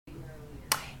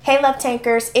Hey Love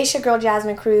Tankers, it's your girl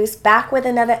Jasmine Cruz back with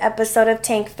another episode of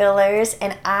Tank Fillers,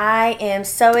 and I am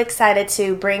so excited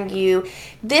to bring you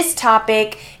this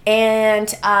topic,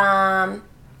 and I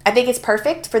think it's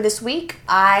perfect for this week.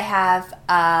 I have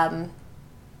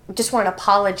just want to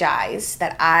apologize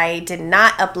that I did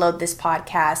not upload this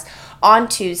podcast on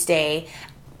Tuesday.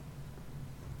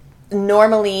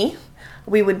 Normally,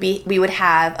 we would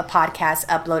have a podcast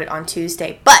uploaded on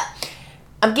Tuesday, but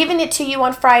I'm giving it to you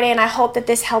on Friday, and I hope that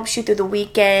this helps you through the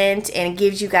weekend and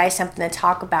gives you guys something to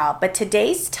talk about. But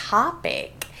today's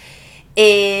topic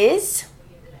is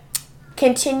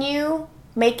continue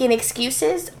making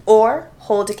excuses or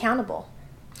hold accountable.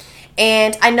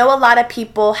 And I know a lot of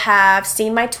people have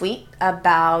seen my tweet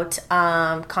about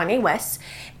Kanye West,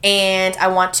 and I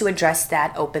want to address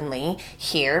that openly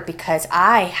here because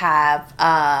I have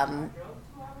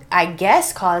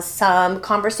cause some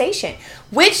conversation,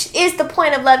 which is the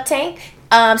point of Love Tank,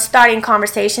 starting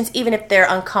conversations, even if they're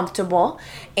uncomfortable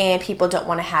and people don't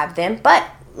want to have them. But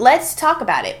let's talk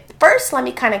about it. First, let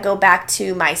me kind of go back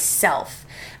to myself.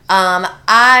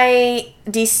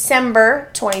 December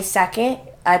 22nd,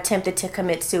 attempted to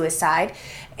commit suicide,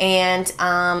 and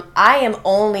I am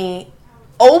only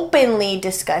openly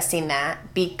discussing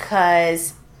that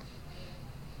because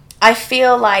I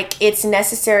feel like it's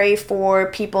necessary for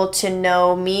people to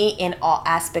know me in all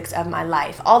aspects of my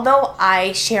life. Although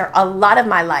I share a lot of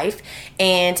my life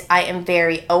and I am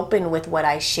very open with what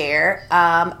I share,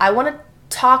 I want to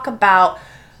talk about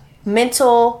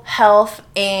mental health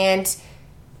and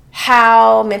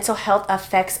how mental health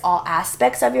affects all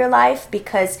aspects of your life,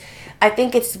 because I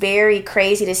think it's very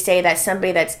crazy to say that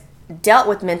somebody that's dealt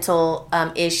with mental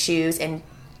issues and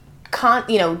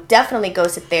definitely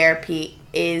goes to therapy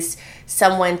is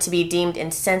someone to be deemed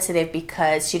insensitive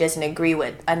because she doesn't agree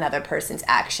with another person's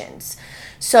actions.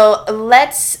 So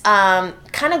let's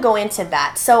kind of go into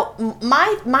that. So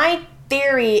my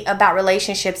theory about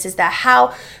relationships is that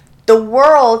how the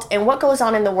world and what goes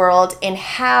on in the world and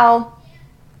how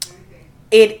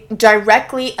it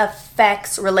directly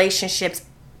affects relationships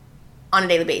on a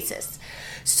daily basis.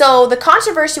 So the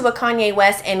controversy with Kanye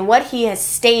West and what he has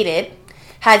stated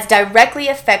has directly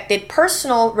affected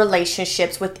personal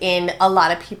relationships within a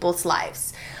lot of people's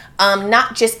lives.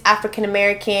 Not just African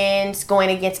Americans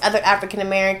going against other African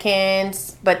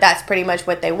Americans, but that's pretty much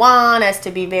what they want, us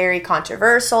to be very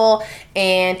controversial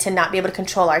and to not be able to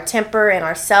control our temper and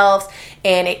ourselves.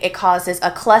 And it causes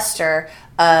a cluster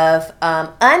of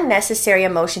unnecessary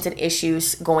emotions and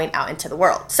issues going out into the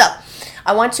world. So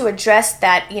I want to address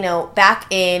that, back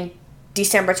in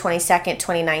December 22nd,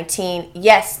 2019,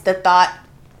 yes, the thought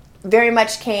very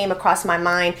much came across my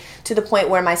mind to the point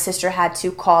where my sister had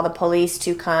to call the police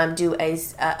to come do a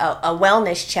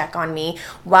wellness check on me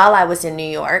while I was in New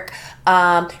York.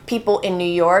 People in New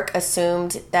York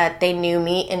assumed that they knew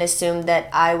me and assumed that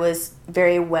I was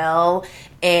very well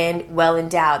and well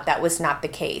endowed. That was not the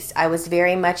case. I was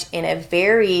very much in a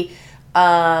very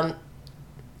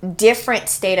different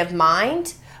state of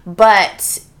mind,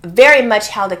 but very much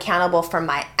held accountable for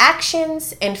my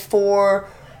actions and for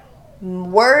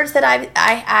words that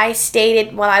I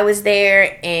stated while I was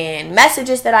there and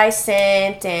messages that I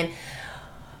sent. And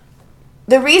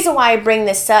the reason why I bring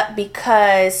this up,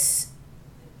 because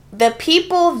the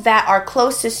people that are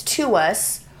closest to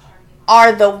us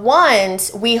are the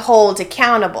ones we hold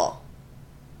accountable.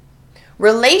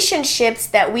 Relationships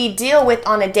that we deal with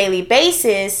on a daily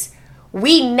basis,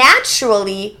 we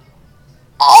naturally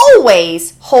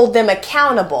always hold them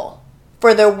accountable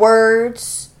for their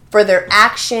words, for their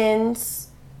actions.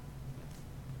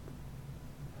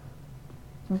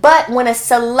 But when a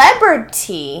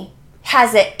celebrity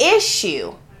has an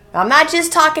issue, I'm not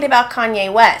just talking about Kanye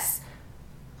West,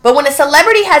 but when a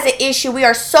celebrity has an issue, we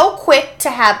are so quick to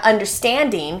have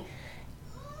understanding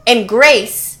and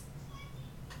grace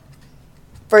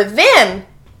for them,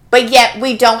 but yet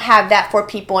we don't have that for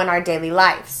people in our daily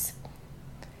lives.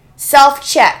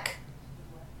 Self-check.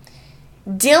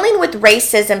 Dealing with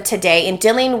racism today and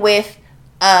dealing with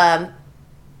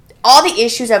all the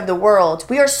issues of the world,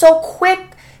 we are so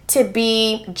quick to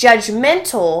be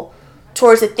judgmental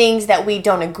towards the things that we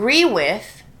don't agree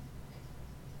with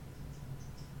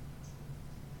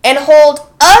and hold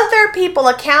other people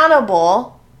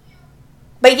accountable,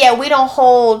 but yet we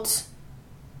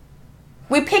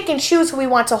pick and choose who we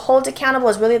want to hold accountable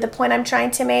is really the point I'm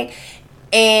trying to make,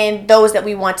 and those that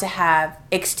we want to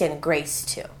extend grace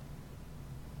to.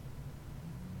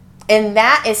 And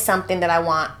that is something that I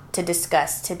want to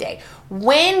discuss today.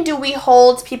 When do we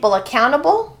hold people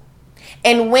accountable?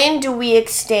 And when do we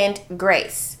extend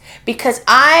grace? Because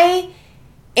I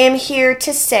am here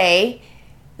to say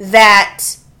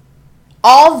that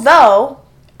Although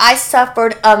I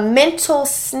suffered a mental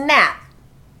snap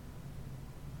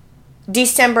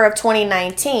December of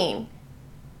 2019,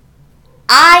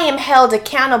 I am held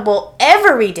accountable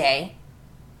every day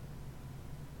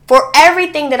for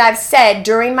everything that I've said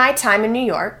during my time in New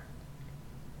York,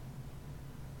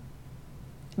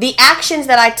 the actions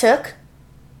that I took,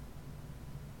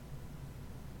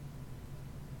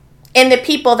 and the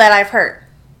people that I've hurt.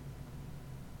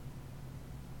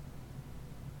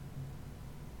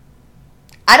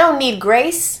 I don't need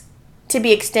grace to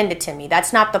be extended to me.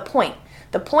 That's not the point.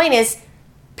 The point is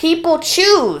people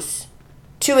choose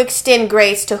to extend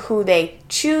grace to who they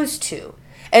choose to,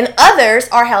 and others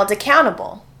are held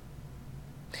accountable.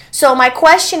 So my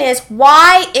question is,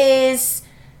 why is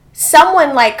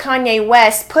someone like Kanye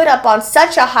West put up on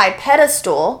such a high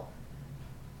pedestal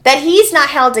that he's not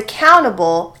held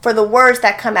accountable for the words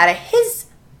that come out of his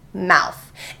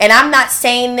mouth? And I'm not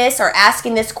saying this or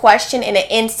asking this question in an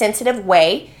insensitive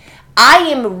way. I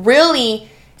am really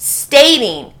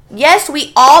stating, yes,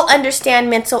 we all understand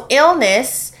mental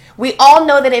illness. We all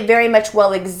know that it very much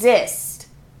well exists.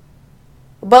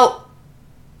 But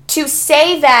to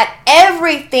say that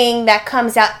everything that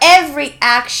comes out, every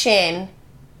action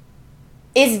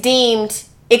is deemed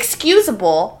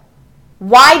excusable,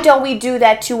 why don't we do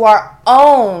that to our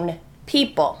own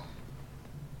people?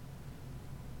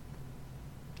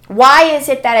 Why is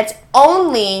it that it's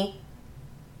only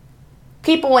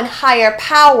people in higher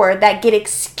power that get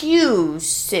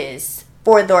excuses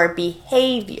for their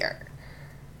behavior?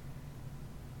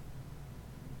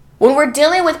 When we're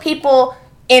dealing with people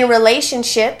in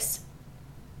relationships,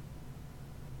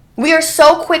 we are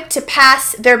so quick to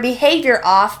pass their behavior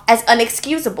off as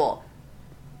unexcusable.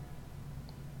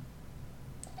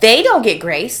 They don't get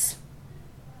grace.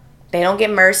 They don't get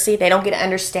mercy. They don't get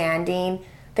understanding.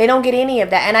 They don't get any of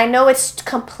that. And I know it's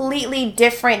completely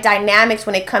different dynamics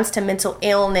when it comes to mental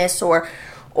illness or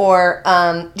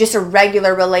just a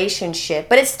regular relationship.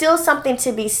 But it's still something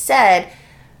to be said.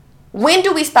 When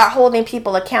do we start holding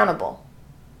people accountable?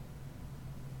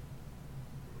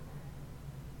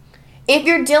 If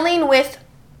you're dealing with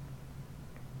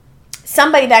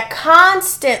somebody that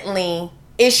constantly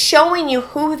is showing you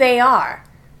who they are,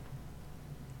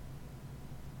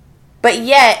 but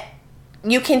yet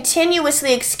you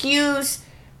continuously excuse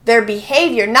their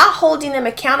behavior, not holding them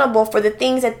accountable for the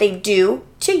things that they do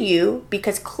to you,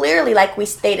 because clearly, like we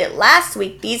stated last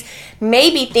week, these may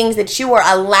be things that you are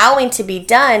allowing to be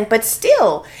done, but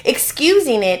still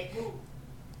excusing it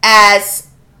as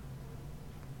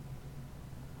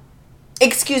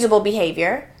excusable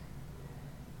behavior.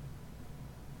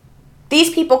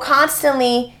 These people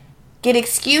constantly get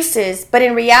excuses, but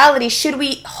in reality, should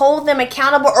we hold them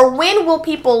accountable? Or when will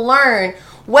people learn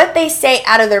what they say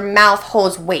out of their mouth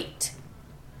holds weight?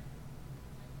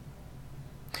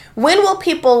 When will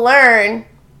people learn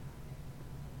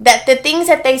that the things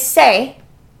that they say,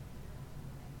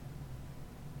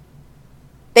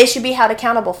 they should be held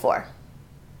accountable for?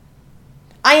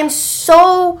 I am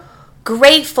so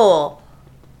grateful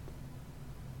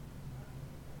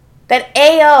that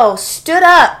AO stood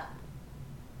up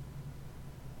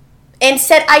and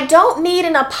said, I don't need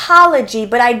an apology,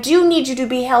 but I do need you to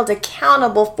be held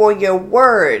accountable for your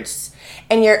words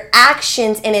and your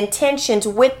actions and intentions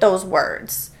with those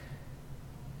words.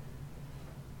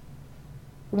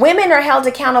 Women are held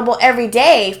accountable every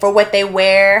day for what they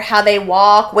wear, how they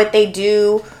walk, what they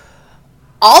do,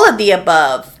 all of the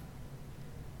above.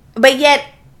 But yet,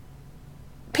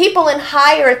 people in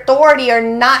higher authority are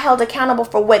not held accountable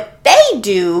for what they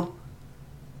do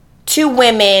to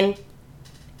women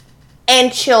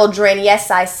and children.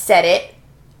 Yes, I said it.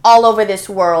 All over this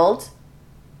world.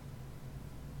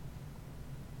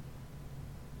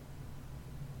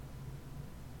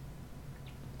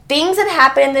 Things that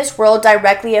happen in this world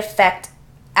directly affect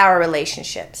our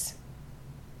relationships.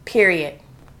 Period.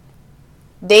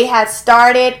 They had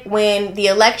started when the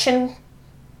election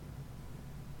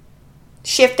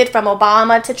shifted from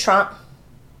Obama to Trump.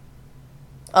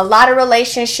 A lot of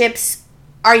relationships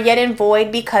are yet in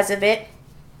void because of it.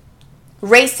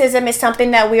 Racism is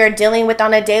something that we are dealing with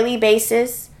on a daily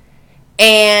basis.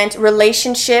 And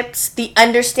relationships, the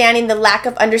understanding, the lack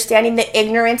of understanding, the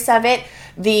ignorance of it,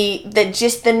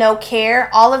 the no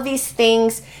care, all of these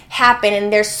things happen,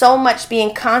 and there's so much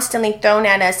being constantly thrown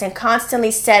at us and constantly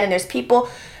said, and there's people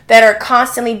that are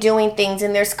constantly doing things,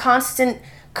 and there's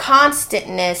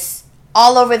constantness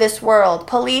all over this world.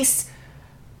 Police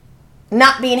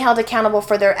not being held accountable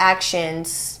for their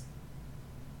actions.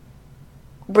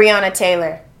 Breonna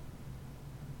Taylor.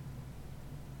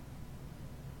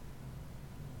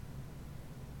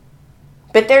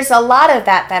 But there's a lot of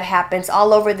that happens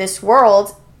all over this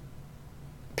world.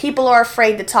 People are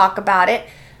afraid to talk about it.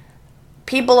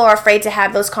 People are afraid to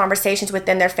have those conversations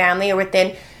within their family or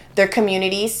within their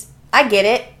communities. I get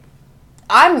it.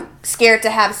 I'm scared to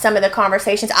have some of the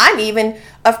conversations. I'm even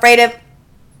afraid of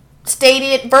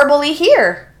stating it verbally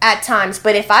here at times.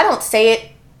 But if I don't say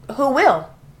it, who will?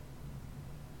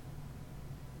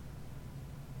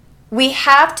 We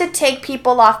have to take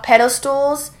people off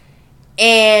pedestals,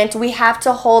 and we have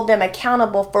to hold them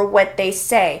accountable for what they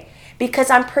say. Because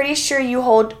I'm pretty sure you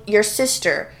hold your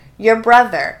sister, your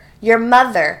brother, your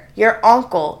mother, your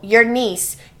uncle, your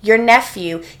niece, your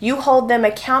nephew. You hold them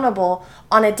accountable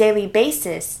on a daily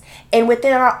basis. And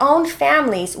within our own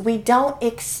families, we don't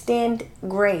extend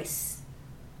grace.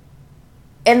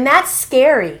 And that's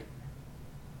scary.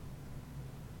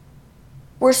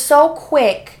 We're so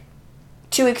quick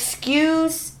to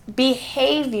excuse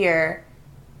behavior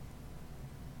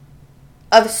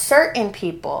of certain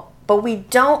people, but we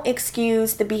don't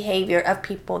excuse the behavior of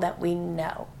people that we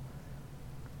know.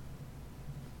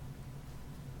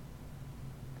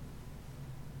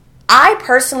 I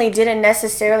personally didn't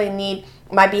necessarily need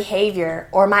my behavior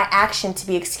or my action to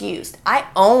be excused. I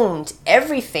owned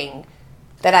everything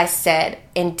that I said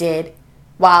and did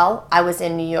while I was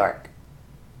in New York.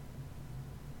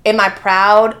 Am I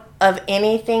proud of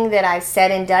anything that I've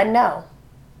said and done? No.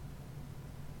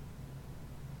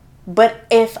 But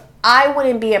if I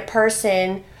wouldn't be a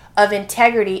person of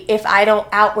integrity if I don't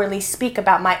outwardly speak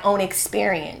about my own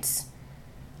experience.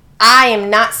 I am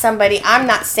not somebody, I'm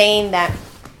not saying that,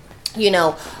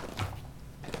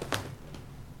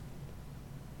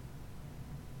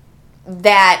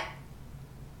 that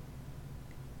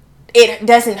it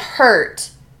doesn't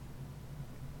hurt.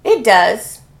 It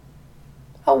does.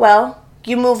 Oh well,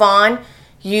 you move on.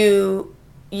 You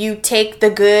take the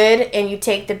good and you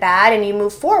take the bad and you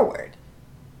move forward.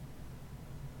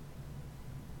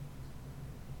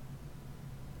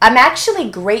 I'm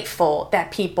actually grateful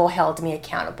that people held me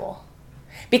accountable,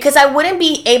 because I wouldn't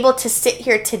be able to sit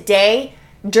here today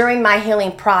during my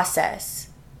healing process.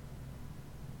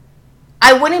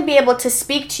 I wouldn't be able to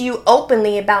speak to you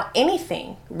openly about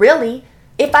anything, really,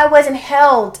 if I wasn't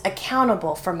held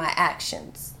accountable for my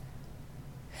actions.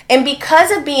 And because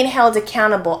of being held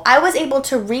accountable, I was able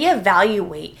to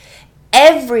reevaluate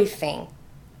everything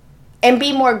and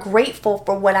be more grateful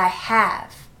for what I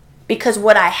have. Because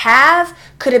what I have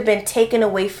could have been taken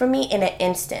away from me in an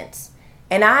instant.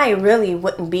 And I really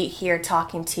wouldn't be here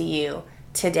talking to you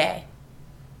today.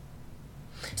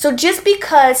 So just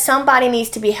because somebody needs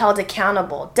to be held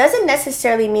accountable doesn't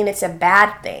necessarily mean it's a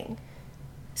bad thing.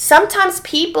 Sometimes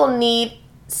people need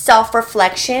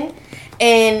self-reflection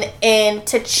and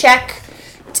to check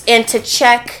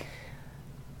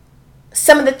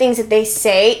some of the things that they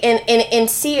say and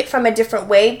see it from a different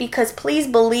way, because please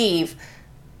believe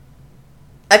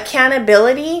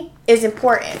accountability is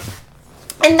important.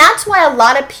 And that's why a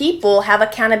lot of people have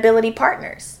accountability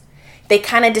partners. They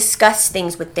kind of discuss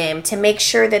things with them to make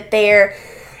sure that they're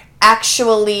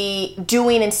actually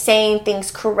doing and saying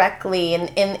things correctly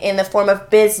in the form of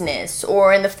business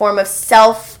or in the form of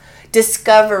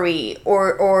self-discovery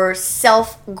or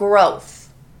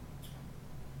self-growth.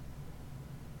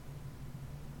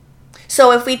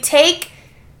 So if we take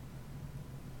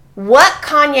what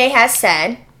Kanye has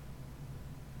said,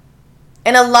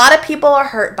 and a lot of people are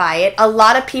hurt by it. A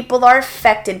lot of people are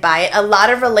affected by it. A lot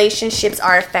of relationships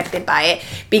are affected by it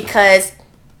because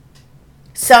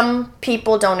some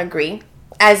people don't agree,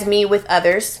 as me with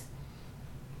others.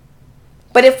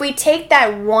 But if we take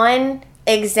that one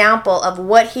example of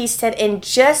what he said and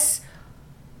just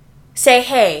say,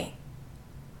 hey,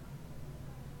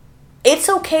 it's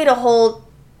okay to hold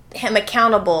him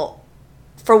accountable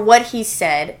for what he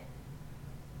said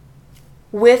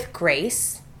with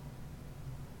grace.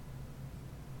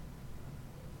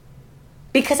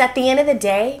 Because at the end of the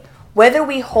day, whether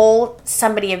we hold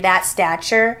somebody of that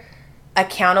stature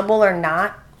accountable or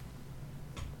not,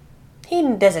 he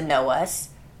doesn't know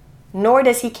us, nor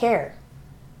does he care.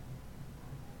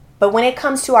 But when it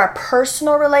comes to our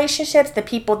personal relationships, the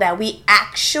people that we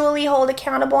actually hold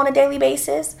accountable on a daily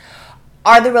basis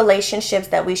are the relationships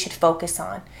that we should focus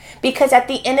on. Because at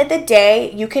the end of the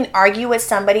day, you can argue with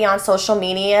somebody on social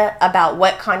media about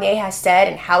what Kanye has said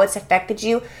and how it's affected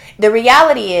you. The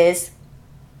reality is,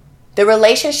 the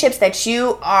relationships that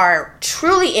you are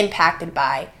truly impacted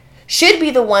by should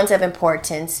be the ones of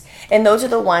importance, and those are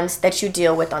the ones that you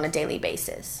deal with on a daily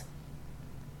basis.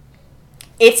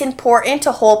 It's important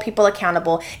to hold people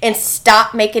accountable and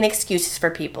stop making excuses for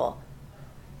people.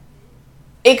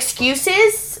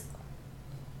 Excuses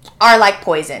are like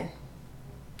poison.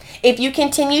 If you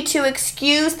continue to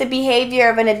excuse the behavior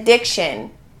of an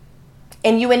addiction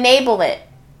and you enable it,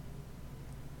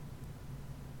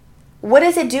 what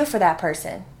does it do for that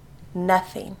person?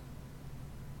 Nothing.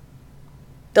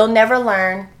 They'll never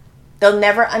learn. They'll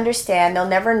never understand. They'll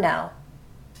never know.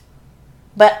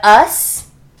 But us,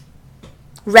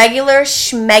 regular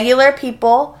schmegular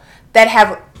people that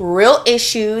have real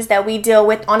issues that we deal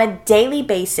with on a daily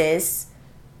basis,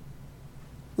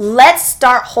 let's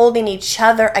start holding each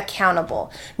other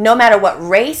accountable. No matter what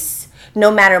race,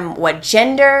 no matter what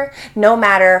gender, no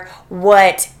matter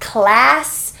what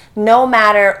class, no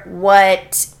matter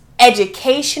what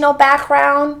educational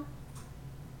background.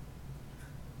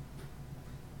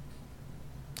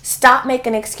 Stop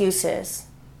making excuses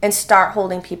and start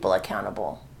holding people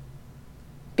accountable.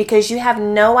 Because you have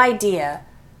no idea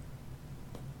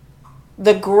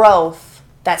the growth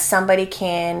that somebody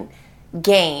can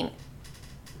gain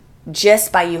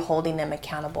just by you holding them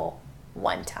accountable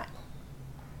one time.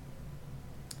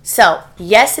 So,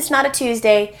 yes, it's not a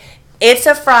Tuesday. It's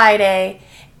a Friday.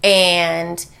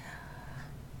 And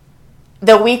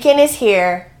the weekend is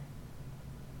here.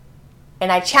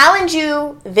 And I challenge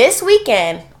you this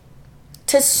weekend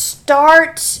to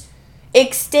start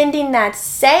extending that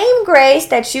same grace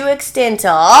that you extend to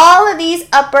all of these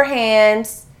upper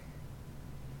hands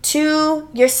to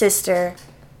your sister,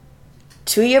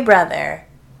 to your brother,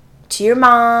 to your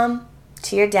mom,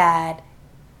 to your dad,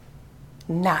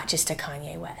 not just to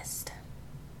Kanye West.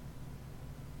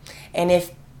 And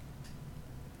if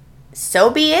so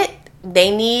be it,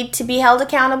 they need to be held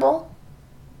accountable,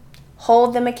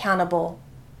 hold them accountable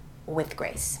with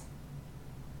grace.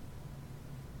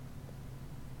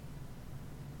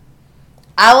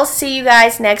 I will see you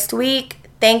guys next week.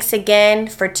 Thanks again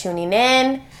for tuning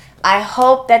in. I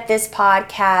hope that this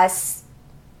podcast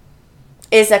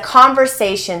is a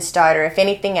conversation starter, if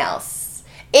anything else.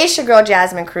 It's your girl,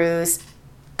 Jasmine Cruz.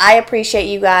 I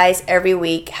appreciate you guys every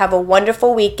week. Have a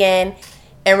wonderful weekend.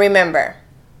 And remember,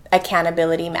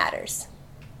 accountability matters.